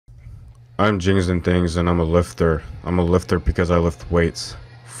I'm Jings and Things, and I'm a lifter. I'm a lifter because I lift weights.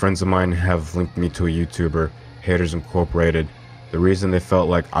 Friends of mine have linked me to a YouTuber, Haters Incorporated. The reason they felt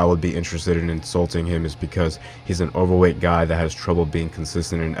like I would be interested in insulting him is because he's an overweight guy that has trouble being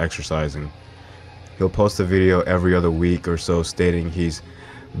consistent in exercising. He'll post a video every other week or so stating he's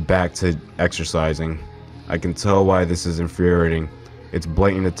back to exercising. I can tell why this is infuriating. It's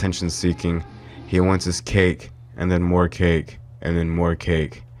blatant attention seeking. He wants his cake, and then more cake, and then more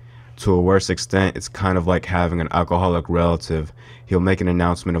cake. To a worse extent, it's kind of like having an alcoholic relative. He'll make an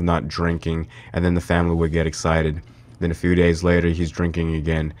announcement of not drinking, and then the family would get excited. Then a few days later, he's drinking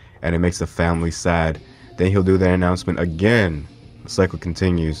again, and it makes the family sad. Then he'll do that announcement again. The cycle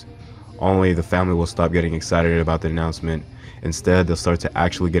continues. Only the family will stop getting excited about the announcement. Instead, they'll start to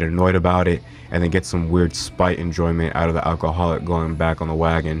actually get annoyed about it, and then get some weird spite enjoyment out of the alcoholic going back on the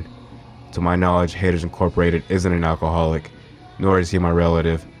wagon. To my knowledge, Haters Incorporated isn't an alcoholic, nor is he my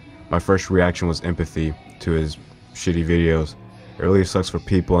relative. My first reaction was empathy to his shitty videos. It really sucks for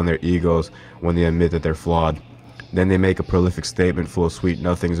people and their egos when they admit that they're flawed. Then they make a prolific statement full of sweet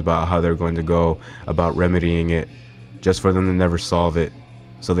nothings about how they're going to go about remedying it, just for them to never solve it.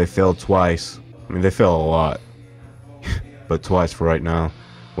 So they failed twice. I mean, they fail a lot, but twice for right now.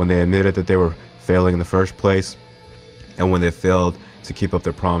 When they admitted that they were failing in the first place, and when they failed to keep up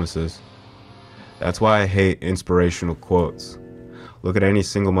their promises. That's why I hate inspirational quotes. Look at any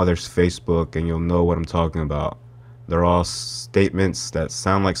single mother's Facebook and you'll know what I'm talking about. They're all statements that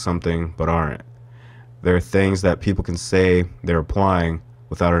sound like something but aren't. There are things that people can say they're applying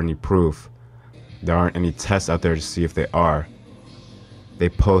without any proof. There aren't any tests out there to see if they are. They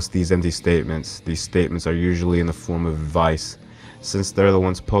post these empty statements. These statements are usually in the form of advice. Since they're the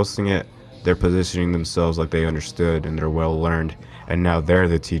ones posting it, they're positioning themselves like they understood and they're well learned, and now they're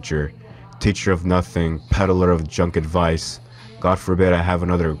the teacher. Teacher of nothing, peddler of junk advice. God forbid I have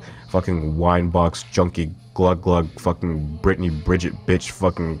another fucking wine box junkie glug glug fucking Brittany Bridget bitch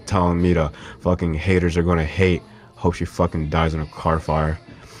fucking telling me to fucking haters are gonna hate. Hope she fucking dies in a car fire.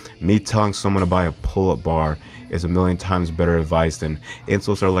 Me telling someone to buy a pull-up bar is a million times better advice than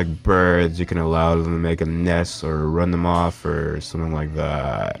insults are like birds, you can allow them to make a nest or run them off or something like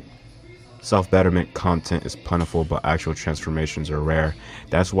that. Self-betterment content is plentiful, but actual transformations are rare.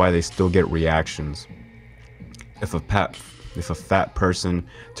 That's why they still get reactions. If a fat person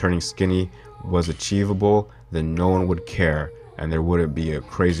turning skinny was achievable, then no one would care, and there wouldn't be a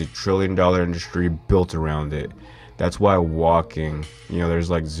crazy trillion-dollar industry built around it. That's why walking, there's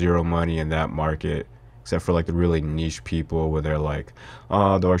like zero money in that market, except for like the really niche people where they're like,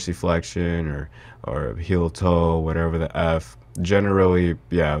 oh, dorsiflexion or heel toe, whatever the F. Generally,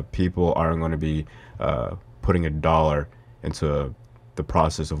 yeah, people aren't going to be putting $1 into the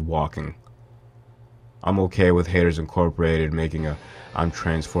process of walking. I'm okay with Haters Incorporated making a I'm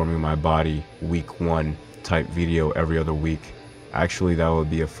transforming my body week 1 type video every other week. Actually, that would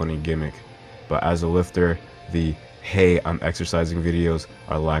be a funny gimmick. But as a lifter, the hey, I'm exercising videos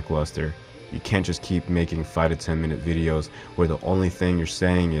are lackluster. You can't just keep making 5 to 10 minute videos where the only thing you're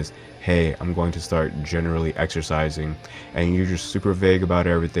saying is, hey, I'm going to start generally exercising, and you're just super vague about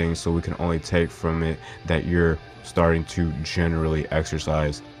everything, so we can only take from it that you're starting to generally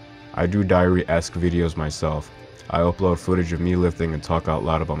exercise. I do diary-esque videos myself. I upload footage of me lifting and talk out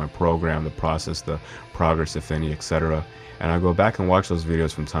loud about my program, the process, the progress, if any, etc. And I go back and watch those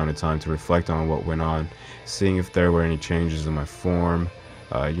videos from time to time to reflect on what went on, seeing if there were any changes in my form,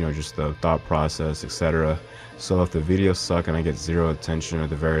 just the thought process, etc. So if the videos suck and I get zero attention, at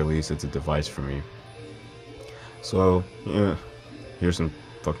the very least, it's a device for me. So, yeah, here's some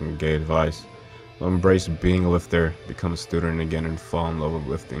fucking gay advice. Embrace being a lifter, become a student again, and fall in love with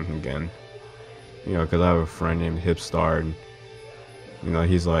lifting again. Because I have a friend named Hipstar, and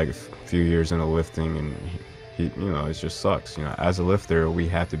he's like a few years into lifting, and he it just sucks. As a lifter, we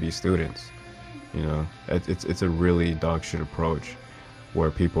have to be students. It's a really dog shit approach,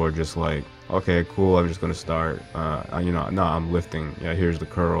 where people are just like, okay, cool, I'm just gonna start. No, I'm lifting. Yeah, here's the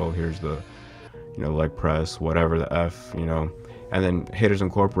curl, here's the, leg press, whatever the F, And then Haters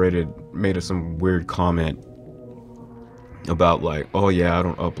Incorporated made some weird comment about like, oh yeah, I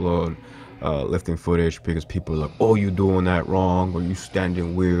don't upload lifting footage because people are like, oh, you doing that wrong, or you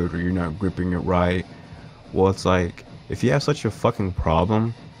standing weird, or you're not gripping it right. Well, it's like, if you have such a fucking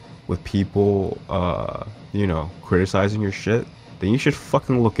problem with people, criticizing your shit, then you should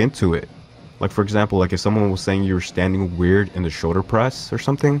fucking look into it. Like, for example, like if someone was saying you were standing weird in the shoulder press or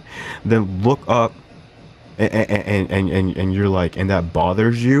something, then look up and you're like, and that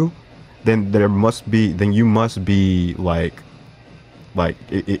bothers you, then you must be like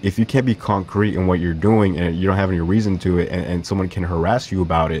if you can't be concrete in what you're doing and you don't have any reason to it, and someone can harass you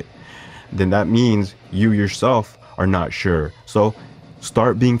about it, then that means you yourself are not sure. So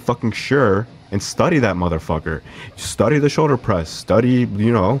start being fucking sure and study that motherfucker. Study the shoulder press. Study,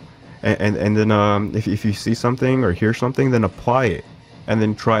 you know, and then if you see something or hear something, then apply it. And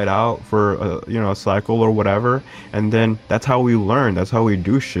then try it out for you know, a cycle or whatever. And then that's how we learn. That's how we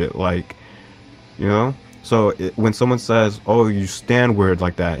do shit. Like, you know. So when someone says, "Oh, you stand weird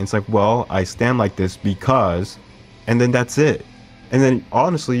like that," it's like, well, I stand like this because, and then that's it. And then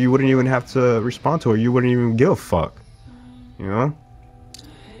honestly, you wouldn't even have to respond to it. You wouldn't even give a fuck. You know?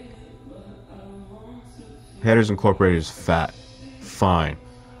 Haters Incorporated is fat. Fine.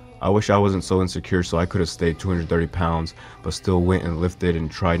 I wish I wasn't so insecure so I could have stayed 230 pounds, but still went and lifted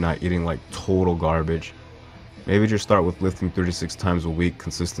and tried not eating like total garbage. Maybe just start with lifting 36 times a week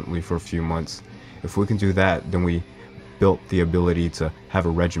consistently for a few months. If we can do that, then we built the ability to have a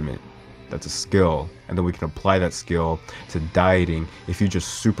regimen. That's a skill, and then we can apply that skill to dieting if you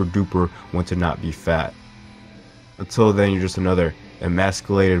just super duper want to not be fat. Until then, you're just another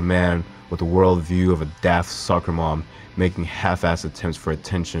emasculated man with a worldview of a daft soccer mom making half-assed attempts for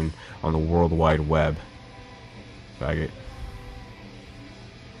attention on the World Wide Web. Faggot.